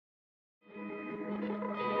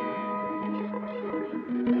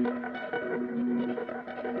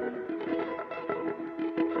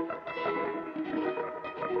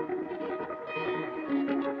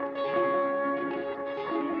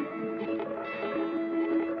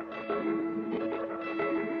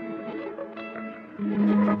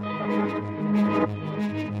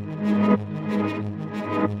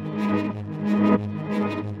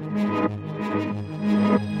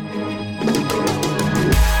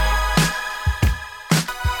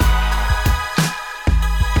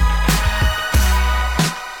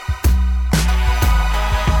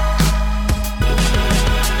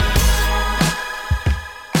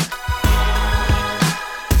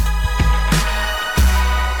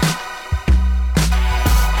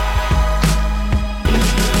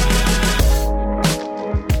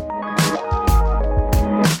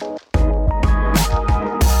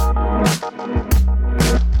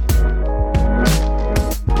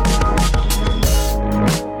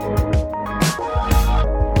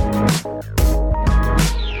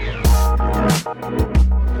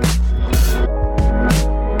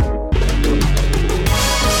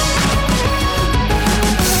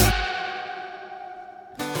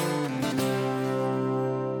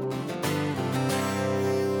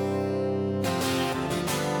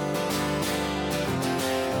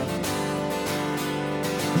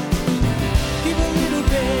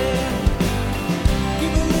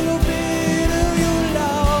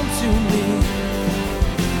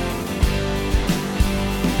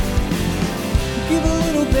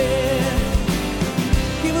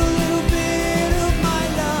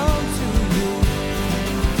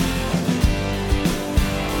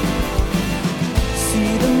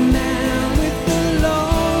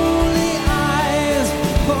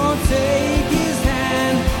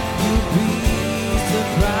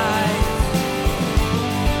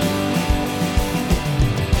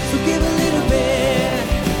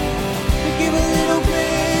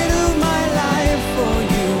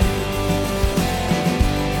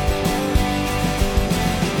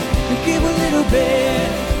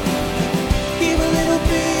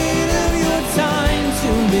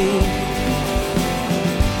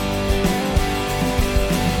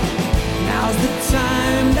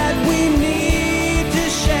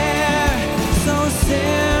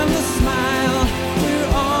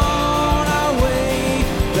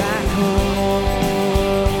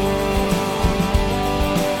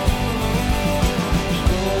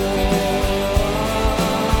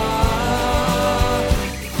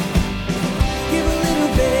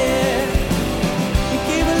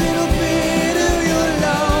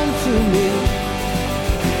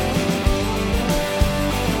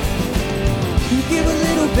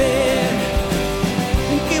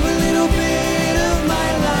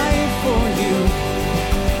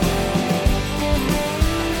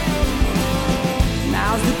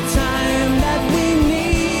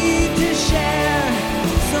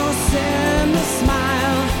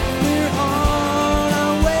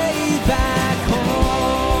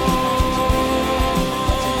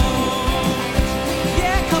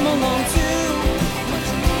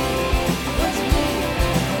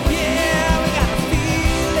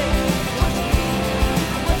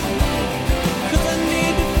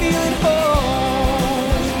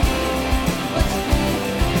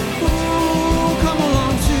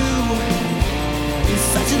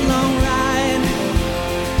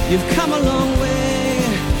You've come a long way.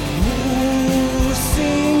 Ooh,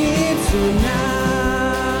 sing it tonight.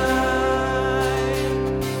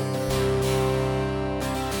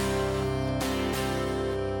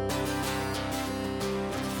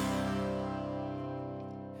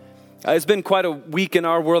 It's been quite a week in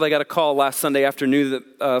our world. I got a call last Sunday afternoon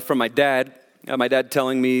from my dad. My dad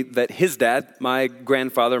telling me that his dad, my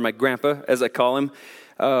grandfather, my grandpa, as I call him,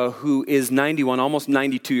 who is 91, almost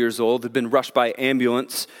 92 years old, had been rushed by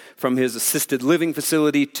ambulance from his assisted living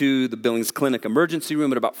facility to the Billings Clinic emergency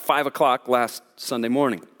room at about 5 o'clock last Sunday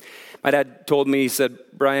morning. My dad told me, he said,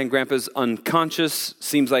 Brian, Grandpa's unconscious.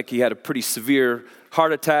 Seems like he had a pretty severe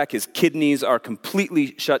heart attack. His kidneys are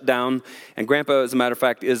completely shut down. And Grandpa, as a matter of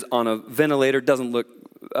fact, is on a ventilator. Doesn't look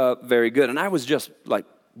very good. And I was just like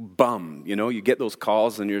bummed. You know, you get those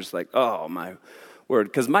calls and you're just like, oh, my word.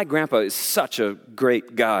 Because my grandpa is such a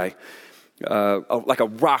great guy, like a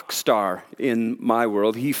rock star in my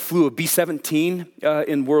world. He flew a B-17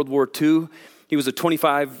 in World War II. He was a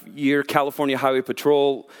 25-year California Highway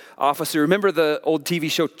Patrol officer. Remember the old TV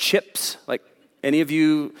show Chips? Like any of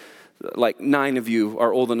you, like 9 of you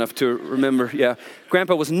are old enough to remember. Yeah,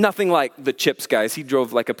 Grandpa was nothing like the Chips guys. He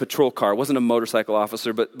drove like a patrol car. Wasn't a motorcycle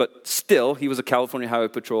officer, but still, he was a California Highway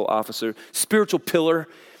Patrol officer. Spiritual pillar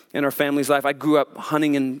in our family's life. I grew up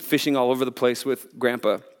hunting and fishing all over the place with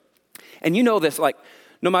Grandpa. And you know this, like,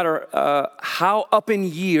 no matter how up in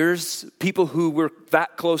years people who were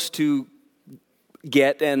that close to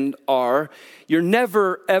get and are, you're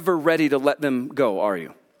never, ever ready to let them go, are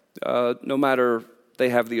you? No matter they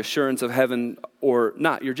have the assurance of heaven or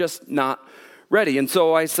not. You're just not ready. And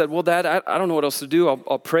so I said, well, Dad, I don't know what else to do.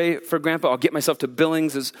 I'll pray for Grandpa. I'll get myself to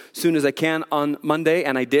Billings as soon as I can on Monday.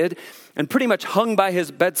 And I did. And pretty much hung by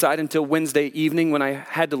his bedside until Wednesday evening when I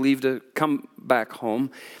had to leave to come back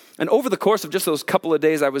home. And over the course of just those couple of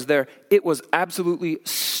days I was there, it was absolutely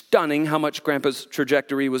stunning how much Grandpa's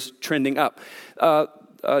trajectory was trending up.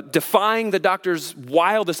 Defying the doctor's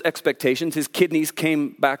wildest expectations, his kidneys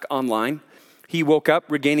came back online. He woke up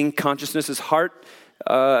regaining consciousness. His heart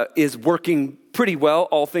is working pretty well,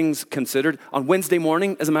 all things considered. On Wednesday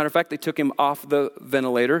morning, as a matter of fact, they took him off the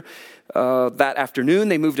ventilator. That afternoon,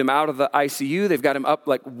 they moved him out of the ICU. They've got him up,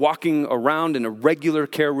 like, walking around in a regular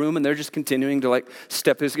care room, and they're just continuing to, like,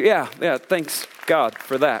 step his... Yeah, thanks God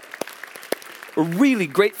for that. We're really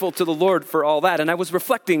grateful to the Lord for all that. And I was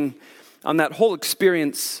reflecting on that whole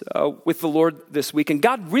experience with the Lord this week, and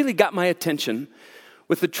God really got my attention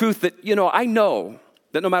with the truth that, I know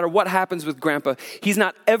that no matter what happens with Grandpa, he's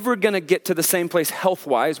not ever going to get to the same place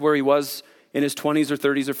health-wise where he was in his 20s or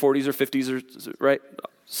 30s or 40s or 50s or right,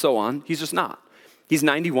 so on. He's just not. He's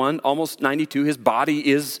 91, almost 92. His body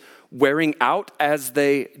is wearing out as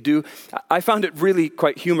they do. I found it really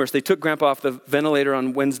quite humorous. They took Grandpa off the ventilator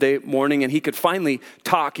on Wednesday morning and he could finally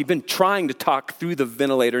talk. He'd been trying to talk through the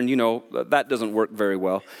ventilator and that doesn't work very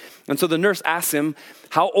well. And so the nurse asked him,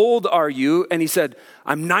 how old are you? And he said,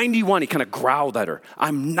 I'm 91. He kind of growled at her.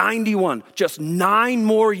 I'm 91, just 9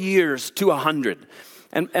 more years to 100.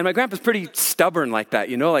 And my grandpa's pretty stubborn like that,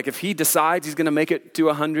 like if he decides he's going to make it to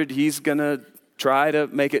 100, he's going to try to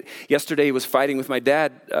make it. Yesterday he was fighting with my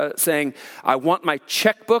dad saying, I want my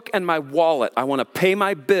checkbook and my wallet. I want to pay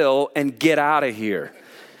my bill and get out of here.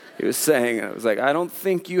 He was saying, I was like, I don't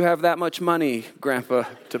think you have that much money, Grandpa,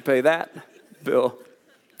 to pay that bill.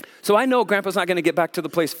 So I know Grandpa's not going to get back to the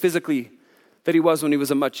place physically that he was when he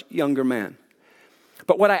was a much younger man.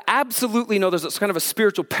 But what I absolutely know, there's kind of a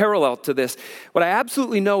spiritual parallel to this. What I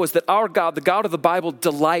absolutely know is that our God, the God of the Bible,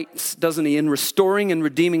 delights, doesn't he, in restoring and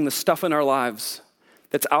redeeming the stuff in our lives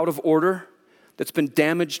that's out of order, that's been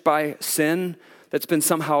damaged by sin, that's been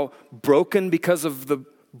somehow broken because of the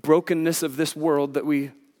brokenness of this world that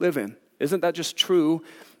we live in. Isn't that just true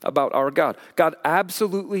about our God? God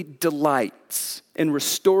absolutely delights in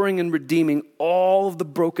restoring and redeeming all of the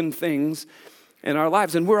broken things in our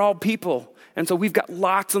lives. And we're all people. And so we've got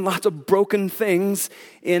lots and lots of broken things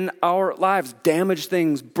in our lives. Damaged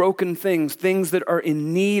things, broken things, things that are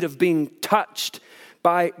in need of being touched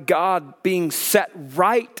by God, being set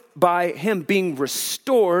right by him, being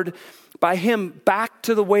restored by him back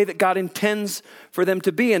to the way that God intends for them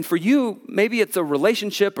to be. And for you, maybe it's a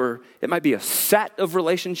relationship, or it might be a set of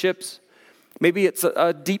relationships. Maybe it's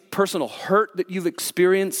a deep personal hurt that you've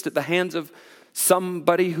experienced at the hands of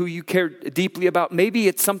somebody who you care deeply about. Maybe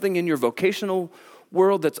it's something in your vocational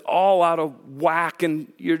world that's all out of whack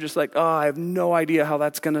and you're just like, I have no idea how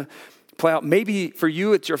that's going to play out. Maybe for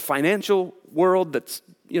you, it's your financial world that's,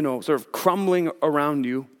 sort of crumbling around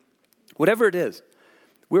you. Whatever it is,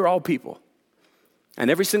 we're all people. And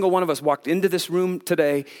every single one of us walked into this room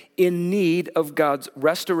today in need of God's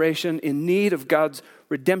restoration, in need of God's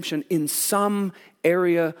redemption in some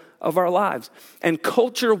area of our lives. And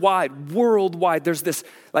culture-wide, worldwide, there's this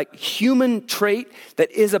like human trait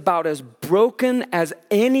that is about as broken as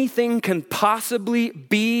anything can possibly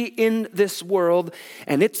be in this world.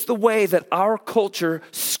 And it's the way that our culture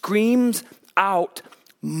screams out,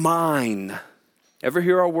 mine. Ever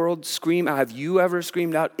hear our world scream? Have you ever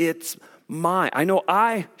screamed out, it's mine? I know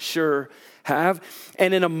I sure have.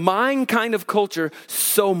 And in a mine kind of culture,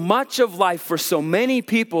 so much of life for so many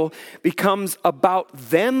people becomes about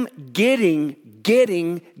them getting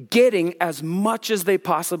as much as they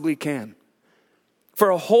possibly can. For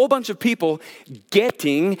a whole bunch of people,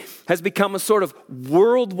 getting has become a sort of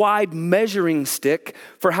worldwide measuring stick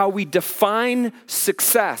for how we define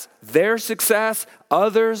success. Their success,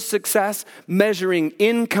 others' success, measuring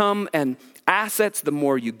income and assets. The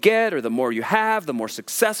more you get or the more you have, the more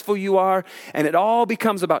successful you are. And it all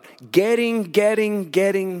becomes about getting,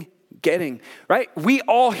 right? We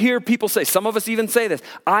all hear people say, some of us even say this,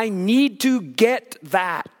 I need to get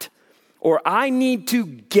that. Or I need to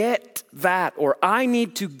get that, or I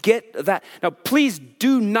need to get that. Now, please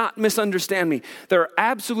do not misunderstand me. There are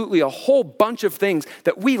absolutely a whole bunch of things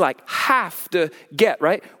that we have to get,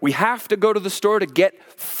 right? We have to go to the store to get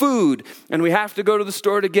food, and we have to go to the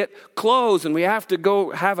store to get clothes, and we have to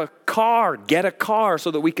go have a car, get a car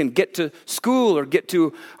so that we can get to school or get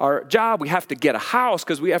to our job. We have to get a house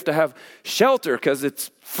because we have to have shelter because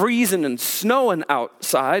it's freezing and snowing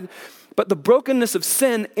outside. But the brokenness of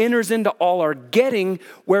sin enters into all our getting,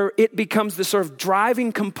 where it becomes this sort of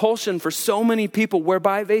driving compulsion for so many people,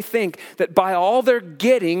 whereby they think that by all their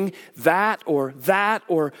getting, that,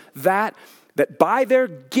 that by their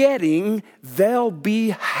getting, they'll be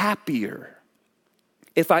happier.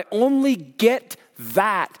 If I only get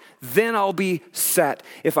that, then I'll be set.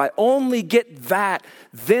 If I only get that,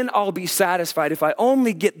 then I'll be satisfied. If I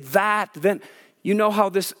only get that, then... You know how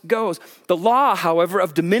this goes. The law, however,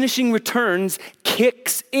 of diminishing returns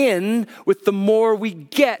kicks in with the more we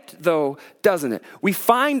get, though, doesn't it? We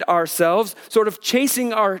find ourselves sort of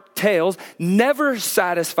chasing our tails, never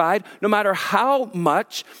satisfied, no matter how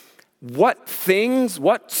much, what things,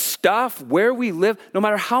 what stuff, where we live, no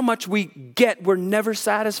matter how much we get, we're never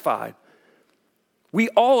satisfied. We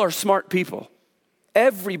all are smart people.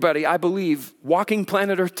 Everybody, I believe, walking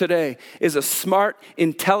planet Earth today is a smart,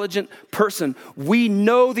 intelligent person. We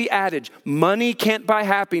know the adage, money can't buy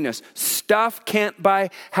happiness, stuff can't buy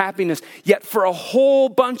happiness. Yet for a whole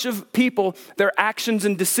bunch of people, their actions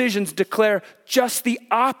and decisions declare just the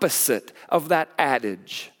opposite of that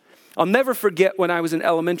adage. I'll never forget when I was in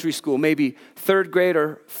elementary school, maybe third grade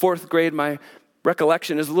or fourth grade. My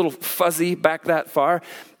recollection is a little fuzzy back that far.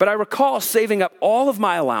 But I recall saving up all of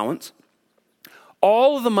my allowance,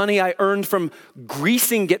 all of the money I earned from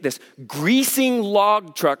greasing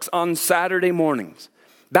log trucks on Saturday mornings.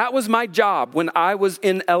 That was my job when I was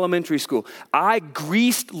in elementary school. I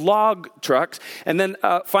greased log trucks, and then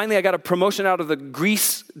finally I got a promotion out of the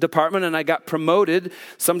grease department, and I got promoted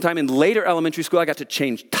sometime in later elementary school. I got to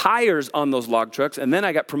change tires on those log trucks, and then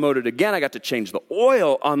I got promoted again. I got to change the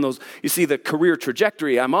oil on those. You see the career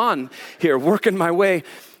trajectory I'm on here, working my way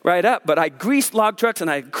right up. But I greased log trucks and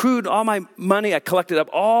I accrued all my money. I collected up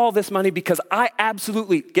all this money because I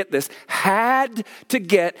absolutely, get this, had to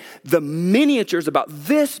get the miniatures, about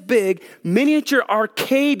this big, miniature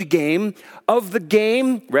arcade game of the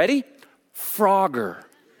game, ready? Frogger.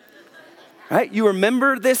 Right? You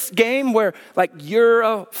remember this game where you're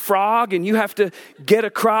a frog and you have to get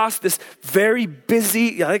across this very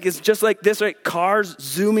busy, it's just like this, right? Cars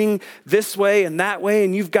zooming this way and that way,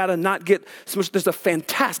 and you've got to not get smushed. There's a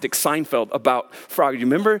fantastic Seinfeld about Frogger. You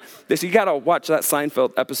remember this? You got to watch that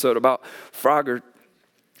Seinfeld episode about Frogger.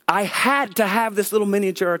 I had to have this little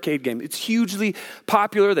miniature arcade game. It's hugely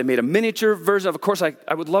popular. They made a miniature version of course, I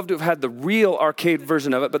would love to have had the real arcade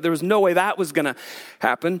version of it, but there was no way that was going to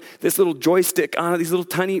happen. This little joystick on it, these little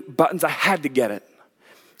tiny buttons, I had to get it.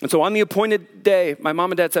 And so on the appointed day, my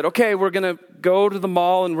mom and dad said, okay, we're going to go to the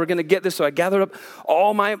mall and we're going to get this. So I gathered up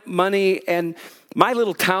all my money, and my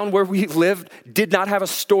little town where we lived did not have a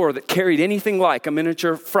store that carried anything like a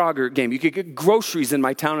miniature Frogger game. You could get groceries in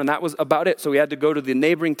my town, and that was about it. So we had to go to the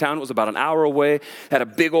neighboring town. It was about an hour away. Had a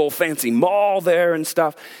big old fancy mall there and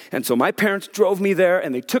stuff. And so my parents drove me there,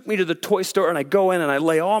 and they took me to the toy store, and I go in, and I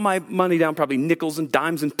lay all my money down, probably nickels and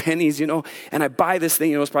dimes and pennies, and I buy this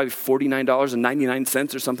thing. It's probably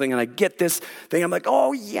 $49.99 or something, and I get this thing. I'm like,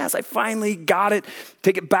 oh, yes, I finally got it.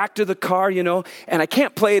 Take it back to the car, and I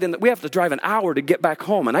can't play it. And we have to drive an hour to to get back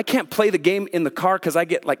home. And I can't play the game in the car because I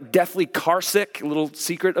get like deathly car sick. A little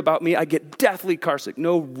secret about me, I get deathly car sick.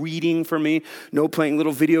 No reading for me, no playing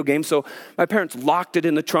little video games. So my parents locked it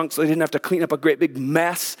in the trunk so they didn't have to clean up a great big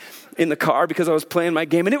mess in the car because I was playing my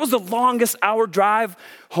game. And it was the longest hour drive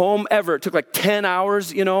home ever. It took like 10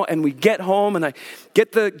 hours, and we get home and I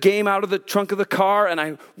get the game out of the trunk of the car and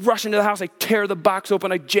I rush into the house. I tear the box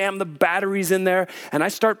open. I jam the batteries in there and I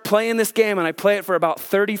start playing this game and I play it for about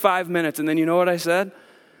 35 minutes. And then you know what I said?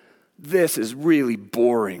 This is really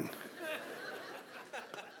boring.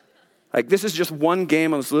 Like, this is just one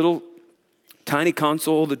game on this little tiny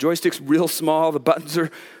console. The joystick's real small. The buttons are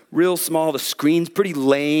real small. The screen's pretty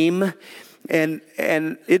lame. And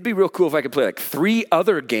it'd be real cool if I could play like 3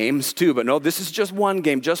 other games too. But no, this is just one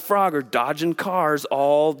game. Just Frogger dodging cars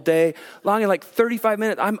all day long. In like 35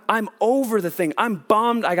 minutes, I'm over the thing. I'm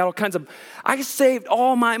bummed. I got all kinds of, I saved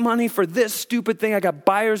all my money for this stupid thing. I got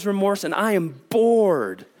buyer's remorse and I am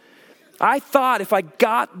bored. I thought if I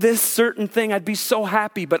got this certain thing, I'd be so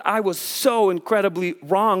happy, but I was so incredibly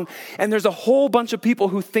wrong. And there's a whole bunch of people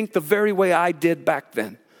who think the very way I did back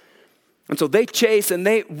then. And so they chase and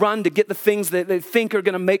they run to get the things that they think are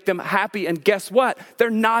going to make them happy. And guess what? They're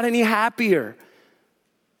not any happier.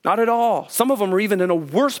 Not at all. Some of them are even in a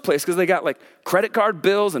worse place because they got like credit card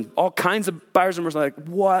bills and all kinds of buyer's remorse. Like,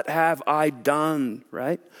 what have I done,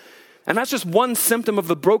 right? And that's just one symptom of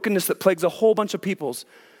the brokenness that plagues a whole bunch of people's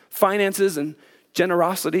finances and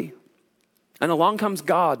generosity. And along comes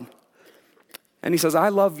God. And he says, I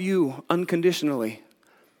love you unconditionally.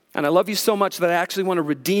 And I love you so much that I actually want to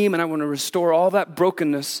redeem and I want to restore all that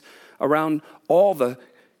brokenness around all the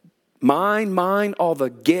mine, all the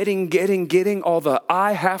getting, all the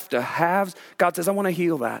I have to haves. God says, I want to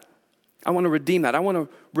heal that. I want to redeem that. I want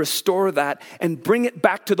to restore that and bring it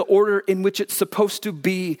back to the order in which it's supposed to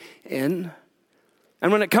be in.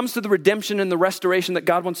 And when it comes to the redemption and the restoration that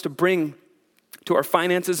God wants to bring to our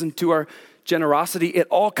finances and to our generosity, it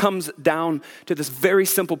all comes down to this very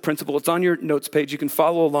simple principle. It's on your notes page. You can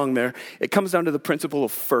follow along there. It comes down to the principle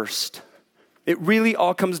of first. It really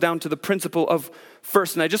all comes down to the principle of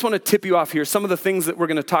first. And I just want to tip you off here. Some of the things that we're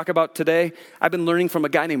going to talk about today, I've been learning from a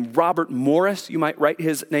guy named Robert Morris. You might write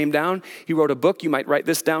his name down. He wrote a book. You might write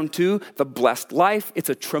this down too, The Blessed Life. It's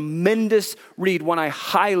a tremendous read, one I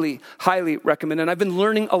highly, highly recommend. And I've been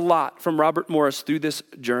learning a lot from Robert Morris through this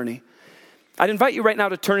journey. I'd invite you right now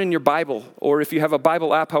to turn in your Bible, or if you have a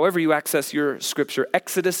Bible app, however you access your scripture,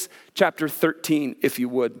 Exodus chapter 13, if you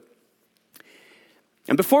would.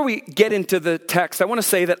 And before we get into the text, I want to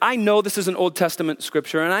say that I know this is an Old Testament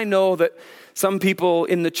scripture, and I know that some people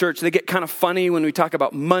in the church, they get kind of funny when we talk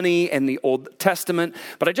about money and the Old Testament.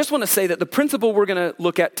 But I just want to say that the principle we're going to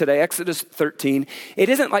look at today, Exodus 13, it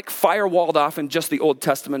isn't like firewalled off in just the Old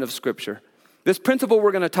Testament of scripture. This principle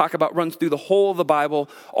we're going to talk about runs through the whole of the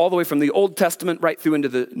Bible, all the way from the Old Testament right through into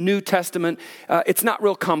the New Testament. It's not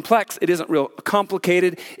real complex. It isn't real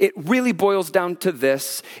complicated. It really boils down to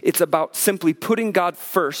this. It's about simply putting God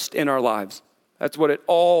first in our lives. That's what it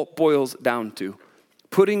all boils down to.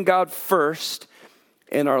 Putting God first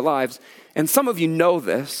in our lives. And some of you know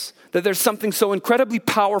this, that there's something so incredibly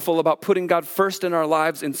powerful about putting God first in our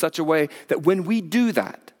lives in such a way that when we do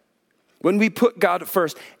that, when we put God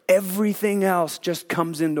first, everything else just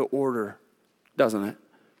comes into order, doesn't it?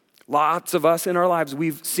 Lots of us in our lives,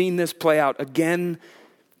 we've seen this play out again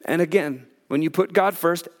and again. When you put God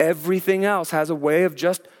first, everything else has a way of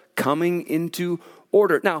just coming into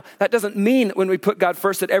order. Now, that doesn't mean that when we put God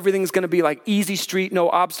first that everything's going to be like easy street, no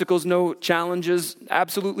obstacles, no challenges.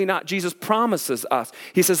 Absolutely not. Jesus promises us.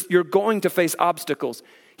 He says, you're going to face obstacles.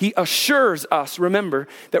 He assures us, remember,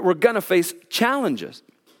 that we're going to face challenges.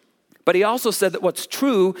 But he also said that what's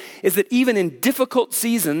true is that even in difficult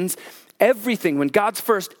seasons, everything, when God's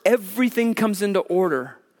first, everything comes into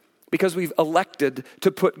order because we've elected to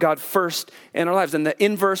put God first in our lives. And the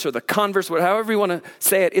inverse or the converse, however you want to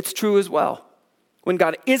say it, it's true as well. When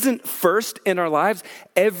God isn't first in our lives,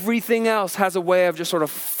 everything else has a way of just sort of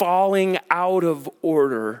falling out of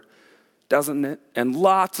order, doesn't it? And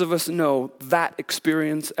lots of us know that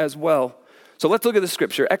experience as well. So let's look at the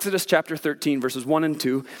scripture, Exodus chapter 13, verses 1 and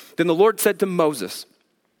 2. Then the Lord said to Moses,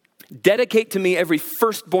 dedicate to me every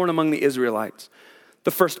firstborn among the Israelites.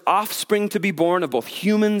 The first offspring to be born of both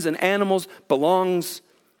humans and animals belongs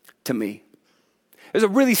to me. There's a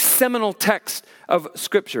really seminal text of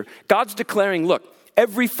scripture. God's declaring, look,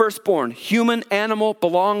 every firstborn, human, animal,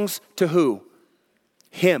 belongs to who?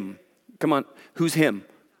 Him. Come on, who's him?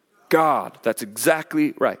 God. That's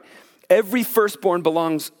exactly right. Every firstborn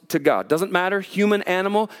belongs to God. Doesn't matter, human,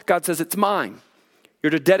 animal. God says, it's mine. You're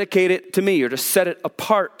to dedicate it to me. You're to set it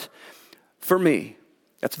apart for me.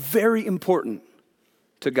 That's very important.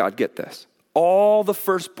 to God. Get this. All the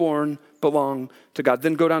firstborn belong to God.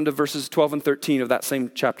 Then go down to verses 12 and 13 of that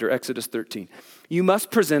same chapter, Exodus 13. You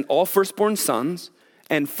must present all firstborn sons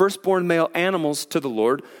and firstborn male animals to the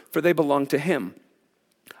Lord, for they belong to him.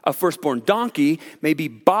 A firstborn donkey may be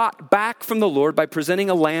bought back from the Lord by presenting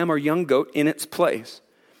a lamb or young goat in its place.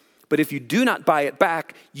 But if you do not buy it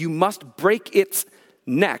back, you must break its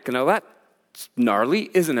neck. Now that's gnarly,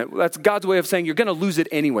 isn't it? That's God's way of saying you're going to lose it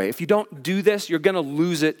anyway. If you don't do this, you're going to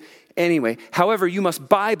lose it anyway. However, you must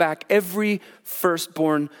buy back every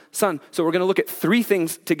firstborn son. So we're going to look at three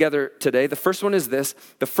things together today. The first one is this.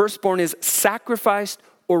 The firstborn is sacrificed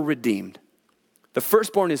or redeemed. The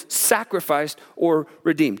firstborn is sacrificed or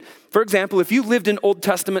redeemed. For example, if you lived in Old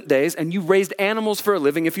Testament days and you raised animals for a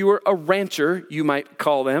living, if you were a rancher, you might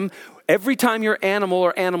call them, every time your animal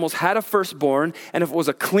or animals had a firstborn, and if it was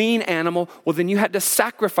a clean animal, well, then you had to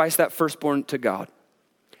sacrifice that firstborn to God.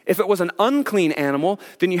 If it was an unclean animal,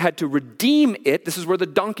 then you had to redeem it. This is where the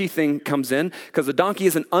donkey thing comes in, because the donkey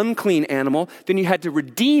is an unclean animal. Then you had to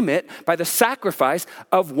redeem it by the sacrifice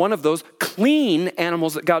of one of those clean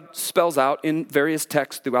animals that God spells out in various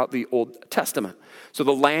texts throughout the Old Testament. So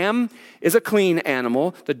the lamb is a clean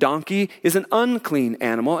animal. The donkey is an unclean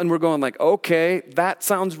animal. And we're going like, okay, that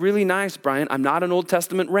sounds really nice, Brian. I'm not an Old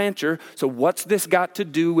Testament rancher, so what's this got to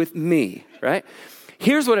do with me, right?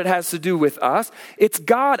 Here's what it has to do with us. It's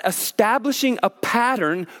God establishing a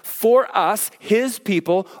pattern for us, his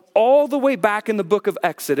people, all the way back in the book of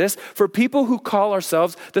Exodus, for people who call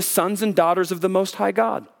ourselves the sons and daughters of the Most High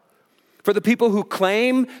God. For the people who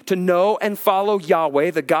claim to know and follow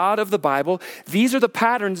Yahweh, the God of the Bible, these are the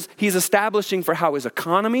patterns he's establishing for how his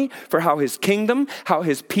economy, for how his kingdom, how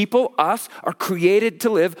his people, us, are created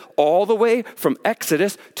to live all the way from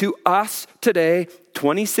Exodus to us today,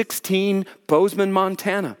 2016, Bozeman,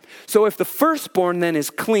 Montana. So if the firstborn then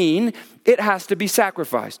is clean, it has to be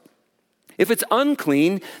sacrificed. If it's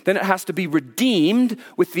unclean, then it has to be redeemed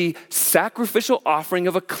with the sacrificial offering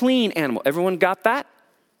of a clean animal. Everyone got that?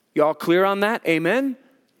 Y'all clear on that? Amen?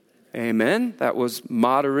 Amen. That was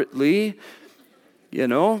moderately,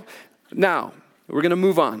 Now, we're going to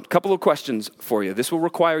move on. A couple of questions for you. This will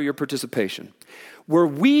require your participation. Were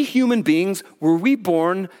we human beings, were we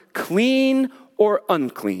born clean or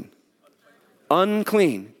unclean?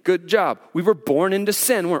 Unclean. Good job. We were born into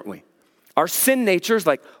sin, weren't we? Our sin nature is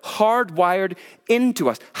like hardwired into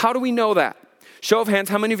us. How do we know that? Show of hands,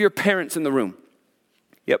 how many of your parents in the room?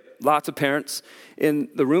 Yep, lots of parents in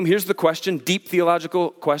the room. Here's the question, deep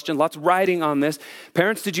theological question, lots writing on this.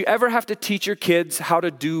 Parents, did you ever have to teach your kids how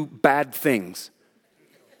to do bad things?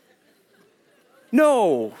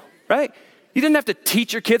 No, right? You didn't have to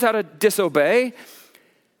teach your kids how to disobey.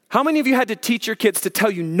 How many of you had to teach your kids to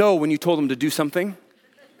tell you no when you told them to do something?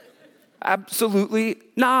 Absolutely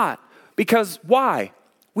not. Because why?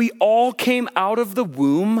 We all came out of the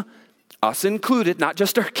womb, us included, not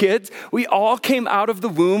just our kids. We all came out of the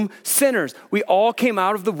womb sinners. We all came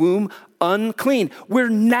out of the womb unclean. We're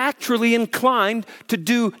naturally inclined to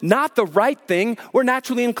do not the right thing. We're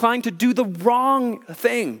naturally inclined to do the wrong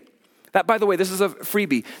thing. That, by the way, this is a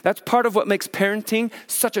freebie. That's part of what makes parenting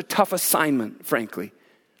such a tough assignment, frankly.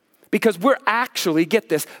 Because we're actually, get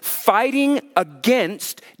this, fighting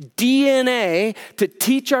against DNA to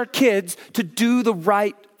teach our kids to do the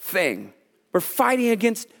right thing. We're fighting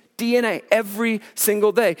against DNA every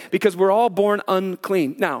single day because we're all born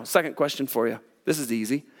unclean. Now, second question for you. This is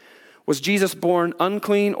easy. Was Jesus born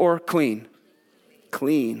unclean or clean?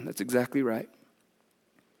 Clean. That's exactly right.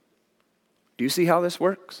 Do you see how this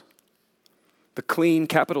works? The clean,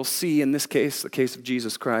 capital C in this case, the case of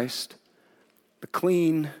Jesus Christ, the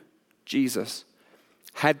clean Jesus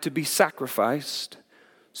had to be sacrificed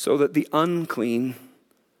so that the unclean,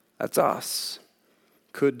 that's us,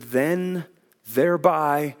 could then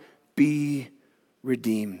thereby be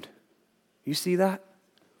redeemed. You see that?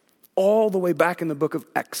 All the way back in the book of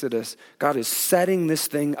Exodus, God is setting this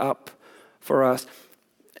thing up for us.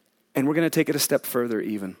 And we're going to take it a step further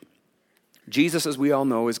even. Jesus, as we all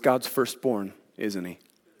know, is God's firstborn, isn't he?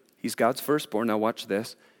 He's God's firstborn. Now watch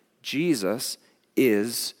this. Jesus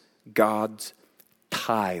is God's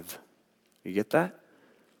tithe. You get that?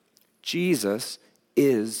 Jesus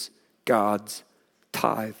is God's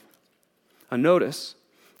tithe. Now notice,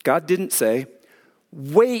 God didn't say,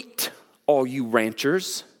 wait, all you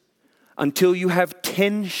ranchers, until you have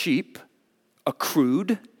 10 sheep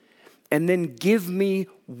accrued, and then give me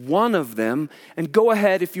one of them, and go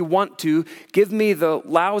ahead if you want to, give me the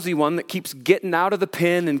lousy one that keeps getting out of the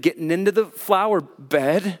pen and getting into the flower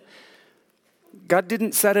bed. God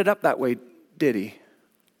didn't set it up that way, did he?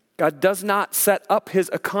 God does not set up his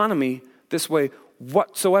economy this way.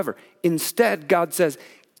 whatsoever. Instead, God says,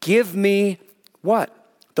 give me what?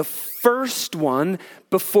 The first one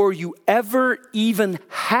before you ever even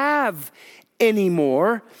have any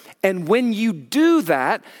more. And when you do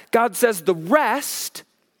that, God says the rest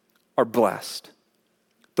are blessed.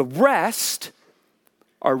 The rest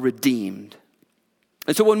are redeemed.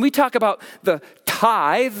 And so when we talk about the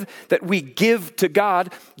tithe that we give to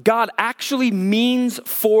God, God actually means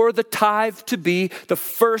for the tithe to be the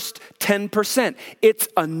first 10%. It's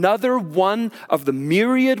another one of the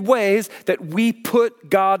myriad ways that we put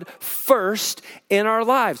God first in our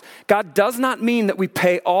lives. God does not mean that we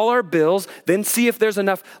pay all our bills, then see if there's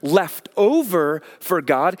enough left over for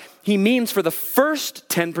God. He means for the first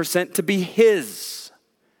 10% to be His.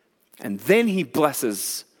 And then He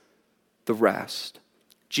blesses the rest.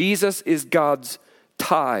 Jesus is God's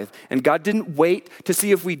tithe. And God didn't wait to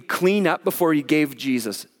see if we'd clean up before He gave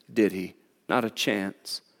Jesus, did He? Not a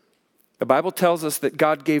chance. The Bible tells us that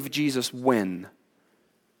God gave Jesus when?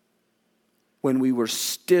 When we were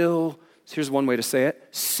still, here's one way to say it,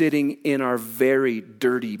 sitting in our very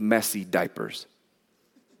dirty, messy diapers.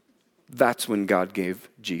 That's when God gave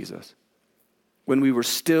Jesus. When we were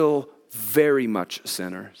still very much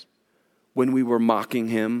sinners. When we were mocking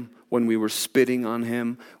Him, when we were spitting on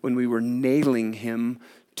Him, when we were nailing Him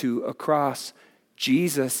to a cross.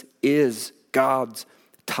 Jesus is God's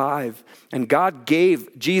tithe. And God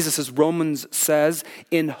gave Jesus, as Romans says,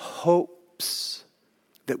 in hopes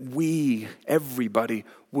that we, everybody,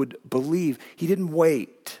 would believe. He didn't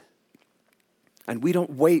wait. And we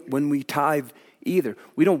don't wait when we tithe either.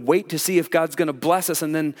 We don't wait to see if God's going to bless us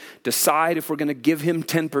and then decide if we're going to give Him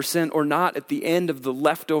 10% or not at the end of the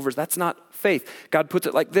leftovers. That's not faith. God puts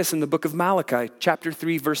it like this in the book of Malachi, chapter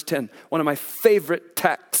 3, verse 10. One of my favorite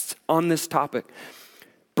texts on this topic.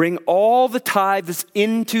 Bring all the tithes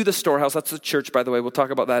into the storehouse. That's the church, by the way. We'll talk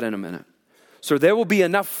about that in a minute. So there will be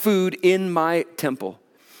enough food in my temple.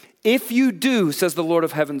 If you do, says the Lord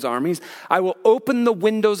of heaven's armies, I will open the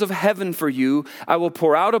windows of heaven for you. I will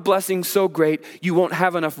pour out a blessing so great you won't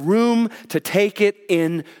have enough room to take it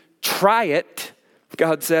in. Try it,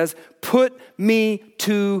 God says. Put me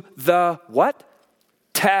to the what?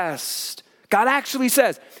 Test. God actually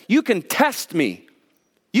says, you can test me.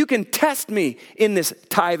 You can test me in this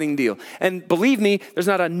tithing deal. And believe me, there's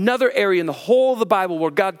not another area in the whole of the Bible where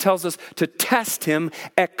God tells us to test Him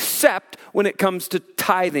except when it comes to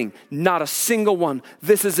tithing. Not a single one.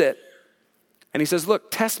 This is it. And He says, look,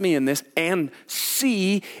 test me in this and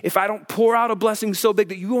see if I don't pour out a blessing so big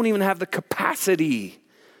that you won't even have the capacity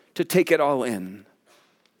to take it all in.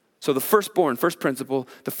 So the firstborn, first principle,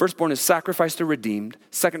 the firstborn is sacrificed or redeemed.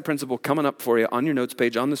 Second principle coming up for you on your notes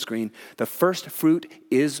page on the screen. The first fruit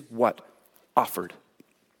is what? Offered.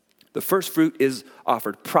 The first fruit is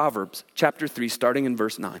offered. Proverbs chapter 3, starting in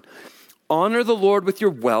verse 9. Honor the Lord with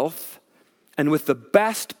your wealth and with the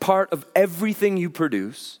best part of everything you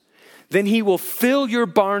produce. Then He will fill your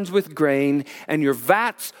barns with grain and your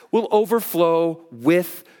vats will overflow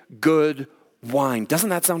with good wine.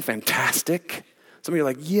 Doesn't that sound fantastic? Some of you are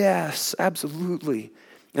like, yes, absolutely.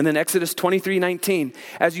 And then Exodus 23:19,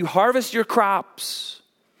 as you harvest your crops,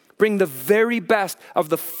 bring the very best of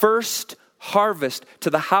the first harvest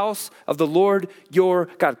to the house of the Lord your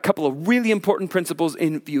God. A couple of really important principles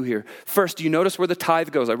in view here. First, do you notice where the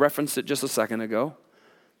tithe goes? I referenced it just a second ago.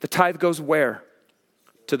 The tithe goes where?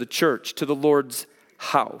 To the church, to the Lord's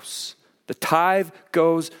house. The tithe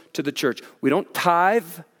goes to the church. We don't tithe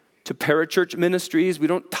to parachurch ministries. We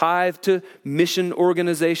don't tithe to mission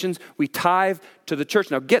organizations. We tithe to the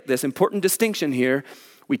church. Now get this, important distinction here.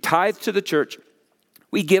 We tithe to the church.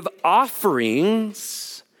 We give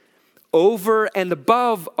offerings over and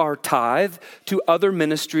above our tithe to other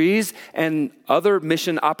ministries and other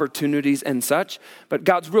mission opportunities and such. But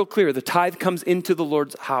God's real clear. The tithe comes into the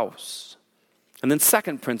Lord's house. And then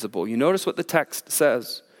second principle, you notice what the text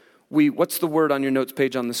says. What's the word on your notes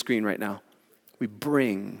page on the screen right now? We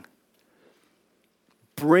bring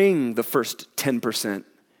the first 10%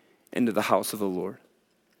 into the house of the Lord.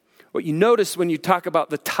 What you notice when you talk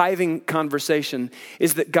about the tithing conversation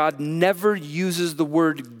is that God never uses the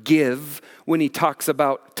word give when He talks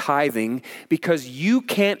about tithing, because you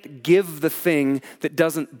can't give the thing that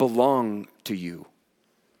doesn't belong to you.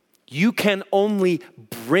 You can only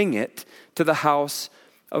bring it to the house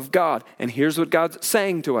of God. And here's what God's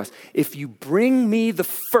saying to us. If you bring me the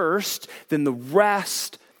first, then the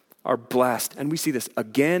rest are blessed. And we see this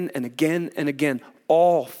again and again and again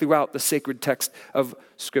all throughout the sacred text of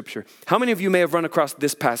Scripture. How many of you may have run across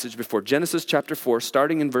this passage before? Genesis chapter 4,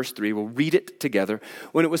 starting in verse 3. We'll read it together.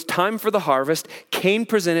 When it was time for the harvest, Cain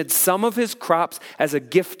presented some of his crops as a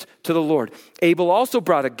gift to the Lord. Abel also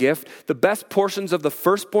brought a gift, the best portions of the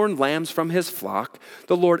firstborn lambs from his flock.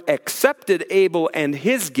 The Lord accepted Abel and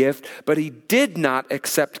his gift, but he did not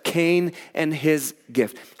accept Cain and his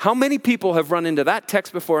gift. How many people have run into that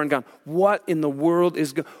text before and gone, what in the world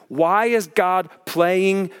why is God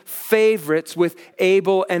playing favorites with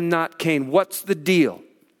Abel and not Cain? What's the deal?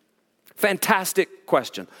 Fantastic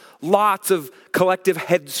question. Lots of collective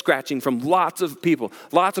head scratching from lots of people.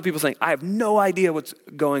 Lots of people saying, I have no idea what's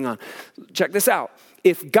going on. Check this out.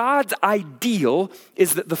 If God's ideal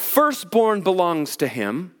is that the firstborn belongs to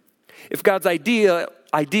him, if God's ideal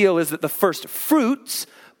is that the first fruits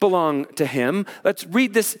belong to him, let's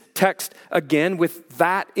read this text again with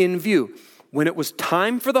that in view. When it was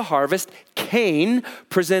time for the harvest, Cain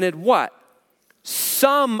presented what?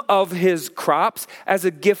 Some of his crops as a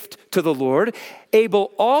gift to the Lord.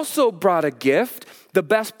 Abel also brought a gift, the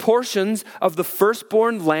best portions of the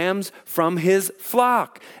firstborn lambs from his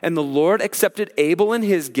flock. And the Lord accepted Abel and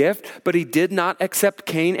his gift, but he did not accept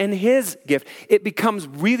Cain and his gift. It becomes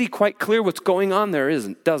really quite clear what's going on there,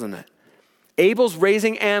 doesn't it? Abel's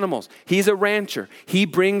raising animals. He's a rancher. He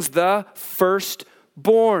brings the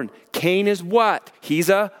firstborn. Cain is what? He's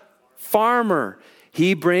a farmer.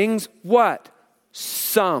 He brings what?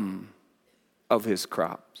 Some of his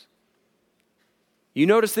crops. You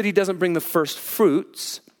notice that he doesn't bring the first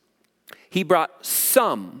fruits. He brought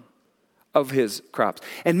some of his crops.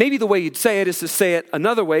 And maybe the way you'd say it is to say it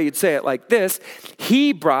another way. You'd say it like this.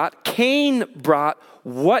 Cain brought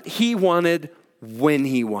what he wanted when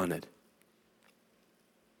he wanted.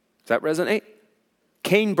 Does that resonate?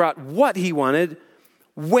 Cain brought what he wanted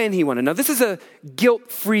when he wanted. Now, this is a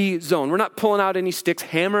guilt-free zone. We're not pulling out any sticks,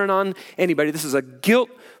 hammering on anybody. This is a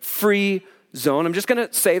guilt-free zone. I'm just going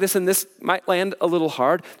to say this, and this might land a little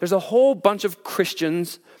hard. There's a whole bunch of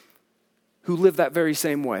Christians who live that very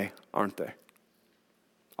same way, aren't there?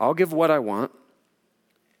 I'll give what I want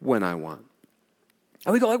when I want.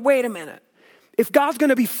 And we go like, wait a minute. If God's going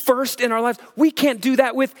to be first in our lives, we can't do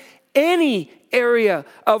that with any area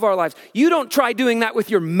of our lives. You don't try doing that with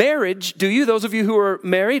your marriage, do you? Those of you who are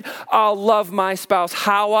married, I'll love my spouse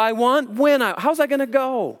how I want, how's that going to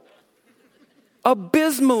go?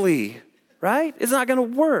 Abysmally, right? It's not going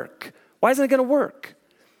to work. Why isn't it going to work?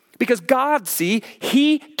 Because God, see,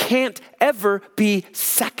 he can't ever be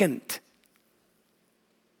second.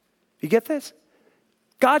 You get this?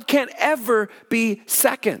 God can't ever be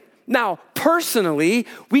second. Now, personally,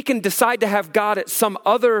 we can decide to have God at some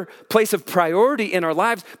other place of priority in our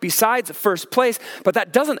lives besides first place, but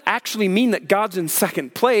that doesn't actually mean that God's in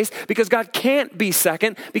second place, because God can't be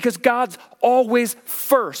second, because God's always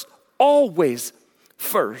first. Always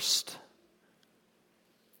first.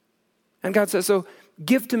 And God says, so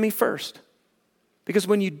give to me first. Because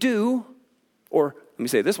when you do, or let me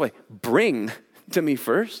say it this way, bring to me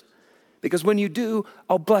first, because when you do,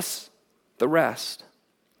 I'll bless the rest.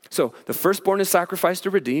 So the firstborn is sacrificed or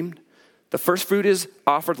redeemed. The first fruit is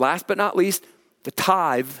offered. Last but not least, the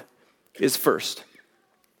tithe is first.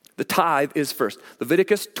 The tithe is first.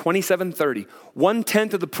 Leviticus 27:30.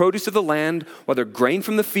 1/10 of the produce of the land, whether grain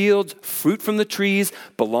from the fields, fruit from the trees,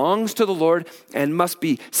 belongs to the Lord and must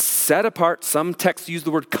be set apart. Some texts use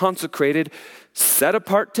the word consecrated. Set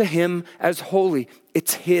apart to him as holy.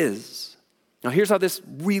 It's his. Now here's how this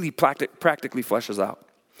really practically fleshes out.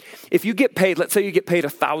 If you get paid, let's say you get paid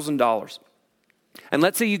 $1,000. And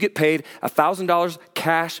let's say you get paid $1,000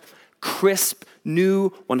 cash, crisp, new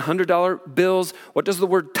 $100 bills. What does the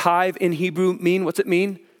word tithe in Hebrew mean? What's it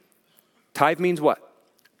mean? Tithe means what?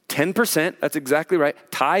 10%. That's exactly right.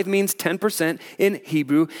 Tithe means 10% in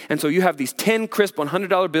Hebrew. And so you have these 10 crisp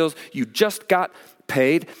 $100 bills. You just got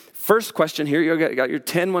paid. First question here. You got your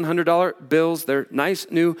 10 $100 bills. They're nice,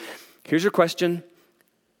 new. Here's your question.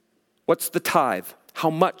 What's the tithe? How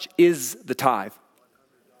much is the tithe?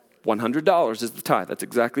 $100 is the tithe. That's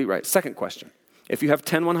exactly right. Second question. If you have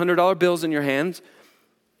 10 $100 bills in your hands,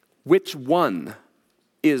 which one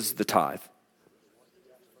is the tithe?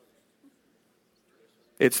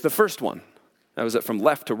 It's the first one. Now, is it from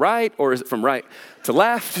left to right, or is it from right to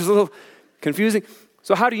left? It's a little confusing.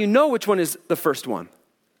 So how do you know which one is the first one?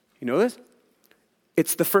 You know this?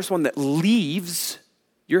 It's the first one that leaves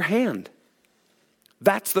your hand.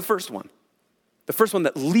 That's the first one. The first one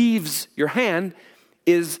that leaves your hand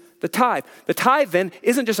is the tithe. The tithe then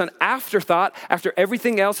isn't just an afterthought after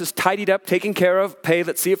everything else is tidied up, taken care of, paid.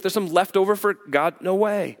 Let's see if there's some left over for God. No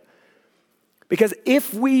way. Because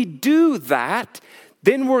if we do that,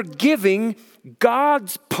 then we're giving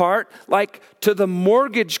God's part, like to the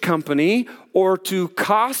mortgage company or to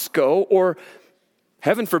Costco or,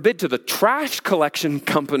 heaven forbid, to the trash collection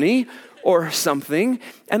company or something.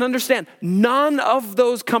 And understand, none of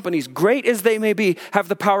those companies, great as they may be, have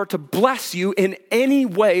the power to bless you in any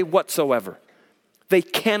way whatsoever. They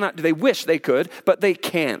cannot, they wish they could, but they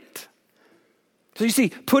can't. So you see,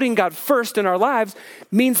 putting God first in our lives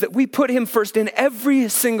means that we put him first in every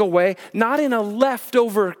single way, not in a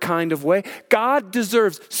leftover kind of way. God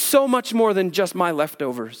deserves so much more than just my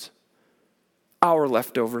leftovers, our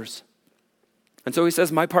leftovers. And so he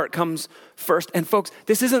says, my part comes first. And folks,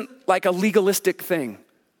 this isn't like a legalistic thing.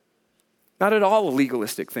 Not at all a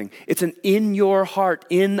legalistic thing. It's an in your heart,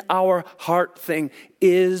 in our heart thing.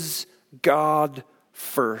 Is God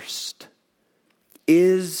first?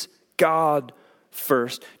 Is God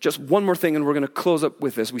first? Just one more thing and we're going to close up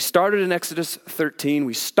with this. We started in Exodus 13.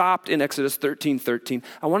 We stopped in Exodus 13:13.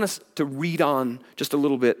 I want us to read on just a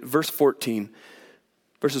little bit. Verse 14.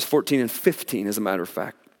 Verses 14 and 15 as a matter of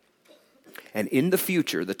fact. And in the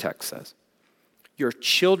future, the text says, your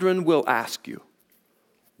children will ask you,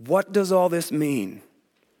 what does all this mean?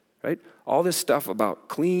 Right? All this stuff about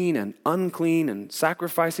clean and unclean and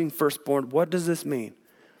sacrificing firstborn, what does this mean?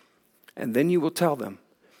 And then you will tell them,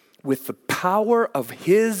 with the power of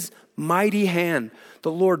his mighty hand,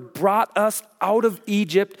 the Lord brought us out of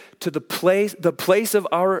Egypt to the place of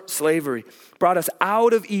our slavery. Brought us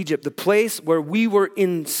out of Egypt, the place where we were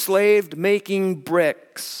enslaved making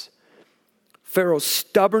bricks. Pharaoh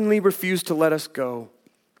stubbornly refused to let us go.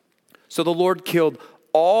 So the Lord killed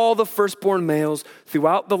all the firstborn males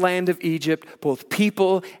throughout the land of Egypt, both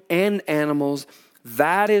people and animals.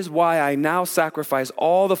 That is why I now sacrifice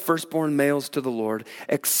all the firstborn males to the Lord,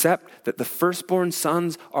 except that the firstborn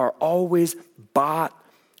sons are always bought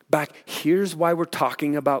back. Here's why we're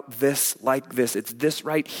talking about this like this. It's this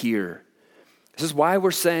right here. This is why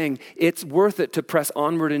we're saying it's worth it to press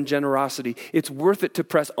onward in generosity. It's worth it to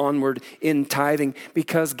press onward in tithing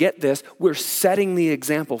because, get this, we're setting the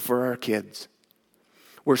example for our kids.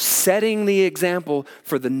 We're setting the example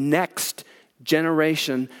for the next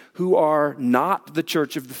generation who are not the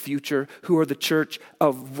church of the future, who are the church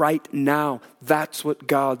of right now. That's what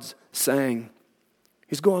God's saying.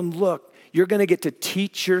 He's going, look, you're going to get to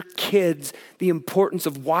teach your kids the importance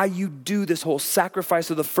of why you do this whole sacrifice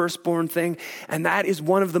of the firstborn thing. And that is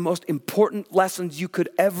one of the most important lessons you could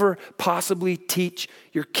ever possibly teach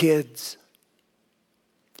your kids.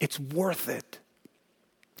 It's worth it.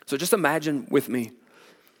 So just imagine with me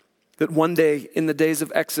that one day in the days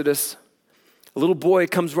of Exodus, a little boy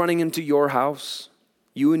comes running into your house.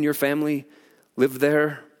 You and your family live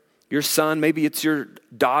there. Your son, maybe it's your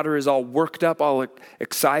daughter, is all worked up, all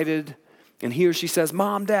excited. And he or she says,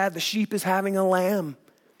 Mom, Dad, the sheep is having a lamb.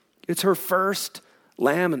 It's her first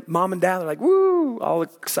lamb. And Mom and Dad are like, woo, all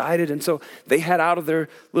excited. And so they head out of their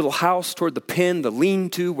little house toward the pen, the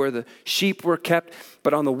lean-to where the sheep were kept.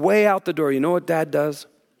 But on the way out the door, you know what Dad does?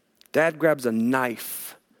 Dad grabs a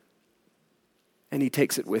knife and he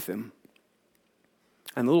takes it with him.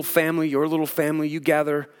 And the little family, your little family, you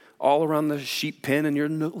gather all around the sheep pen and you're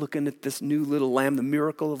looking at this new little lamb, the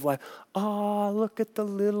miracle of life. Oh, look at the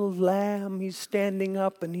little lamb. He's standing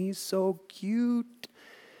up and he's so cute.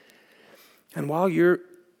 And while you're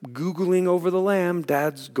Googling over the lamb,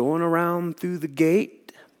 Dad's going around through the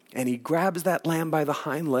gate and he grabs that lamb by the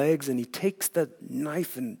hind legs and he takes the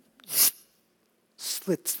knife and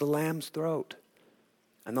slits the lamb's throat.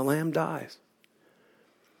 And the lamb dies.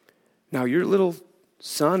 Now your little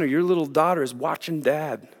son or your little daughter is watching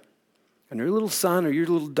Dad. And your little son or your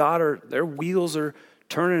little daughter, their wheels are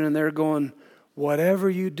turning and they're going, whatever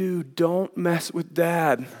you do, don't mess with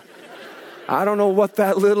Dad. I don't know what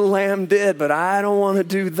that little lamb did, but I don't want to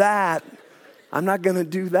do that. I'm not going to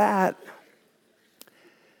do that.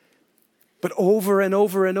 But over and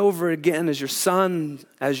over and over again, as your son,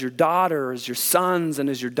 as your daughter, as your sons and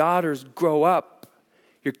as your daughters grow up,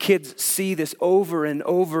 your kids see this over and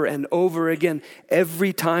over and over again.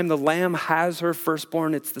 Every time the lamb has her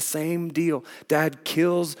firstborn, it's the same deal. Dad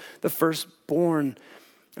kills the firstborn.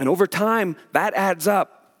 And over time, that adds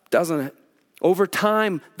up, doesn't it? Over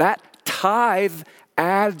time, that tithe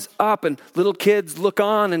adds up. And little kids look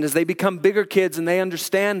on, and as they become bigger kids and they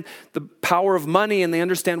understand the power of money and they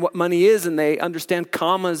understand what money is and they understand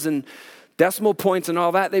commas and decimal points and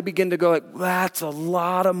all that, they begin to go like, that's a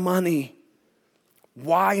lot of money.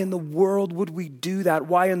 Why in the world would we do that?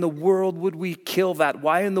 Why in the world would we kill that?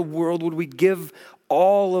 Why in the world would we give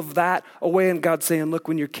all of that away? And God's saying, look,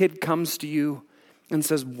 when your kid comes to you and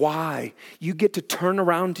says, why? You get to turn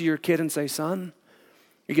around to your kid and say, son,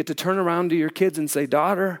 you get to turn around to your kids and say,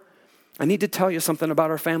 daughter, I need to tell you something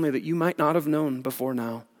about our family that you might not have known before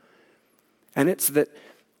now. And it's that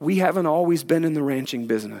we haven't always been in the ranching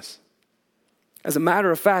business. As a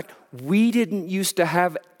matter of fact, we didn't used to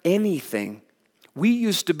have anything. We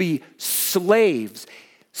used to be slaves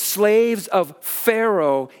of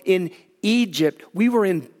Pharaoh in Egypt. We were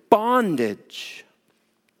in bondage.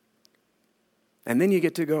 And then you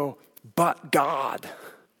get to go, but God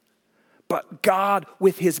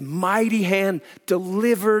with his mighty hand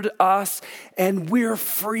delivered us, and we're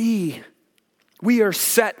free. We are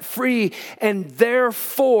set free, and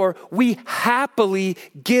therefore we happily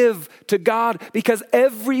give to God because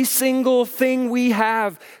every single thing we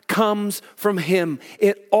have comes from him.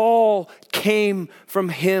 It all came from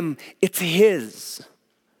him. It's his.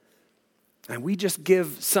 And we just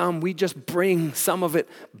give some, we just bring some of it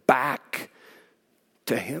back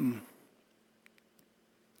to him.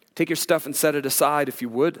 Take your stuff and set it aside if you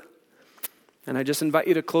would. And I just invite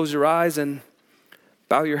you to close your eyes and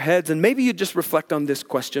bow your heads. And maybe you just reflect on this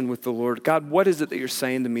question with the Lord. God, what is it that you're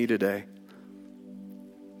saying to me today?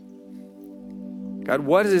 God,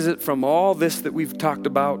 what is it from all this that we've talked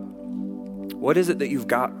about? What is it that you've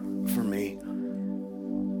got for me?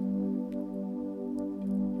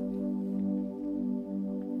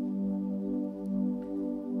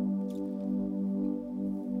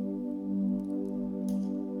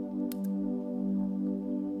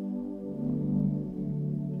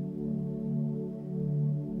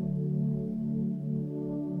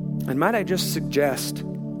 And might I just suggest that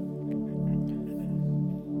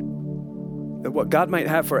what God might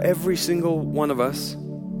have for every single one of us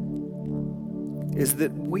is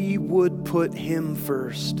that we would put him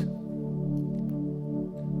first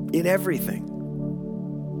in everything.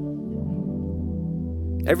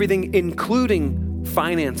 Everything including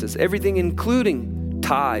finances, everything including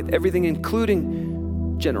tithe, everything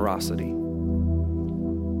including generosity.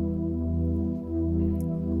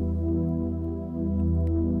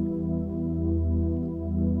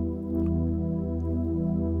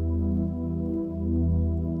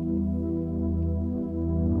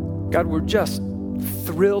 God, we're just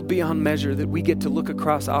thrilled beyond measure that we get to look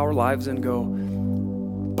across our lives and go,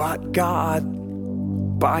 but God,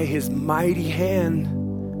 by his mighty hand,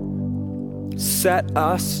 set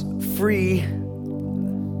us free.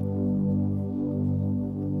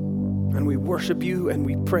 And we worship you and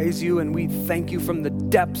we praise you and we thank you from the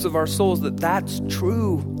depths of our souls that that's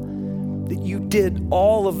true, that you did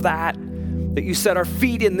all of that, that you set our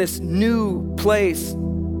feet in this new place.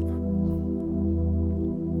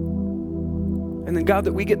 And then, God,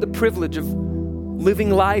 that we get the privilege of living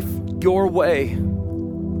life your way.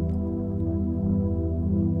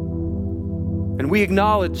 And we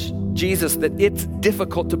acknowledge, Jesus, that it's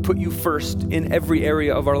difficult to put you first in every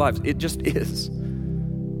area of our lives. It just is.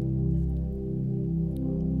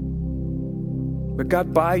 But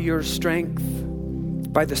God, by your strength,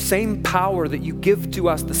 by the same power that you give to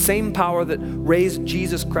us, the same power that raised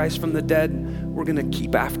Jesus Christ from the dead, we're going to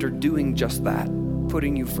keep after doing just that,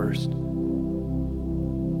 putting you first.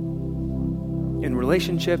 In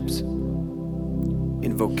relationships,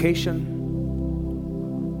 in vocation,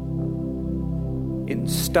 in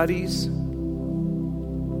studies,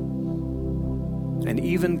 and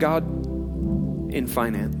even, God, in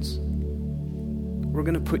finance. We're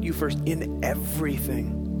going to put you first in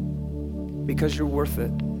everything because you're worth it.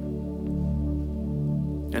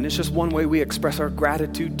 And it's just one way we express our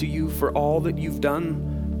gratitude to you for all that you've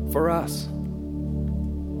done for us.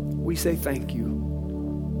 We say thank you.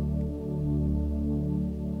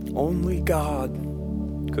 Only God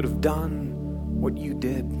could have done what you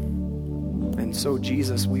did. And so,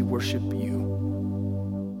 Jesus, we worship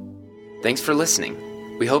you. Thanks for listening.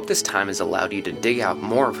 We hope this time has allowed you to dig out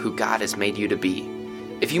more of who God has made you to be.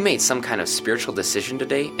 If you made some kind of spiritual decision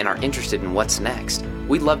today and are interested in what's next,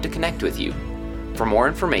 we'd love to connect with you. For more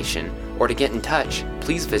information or to get in touch,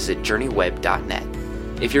 please visit journeyweb.net.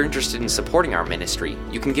 If you're interested in supporting our ministry,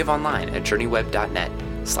 you can give online at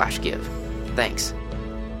journeyweb.net/give. Thanks.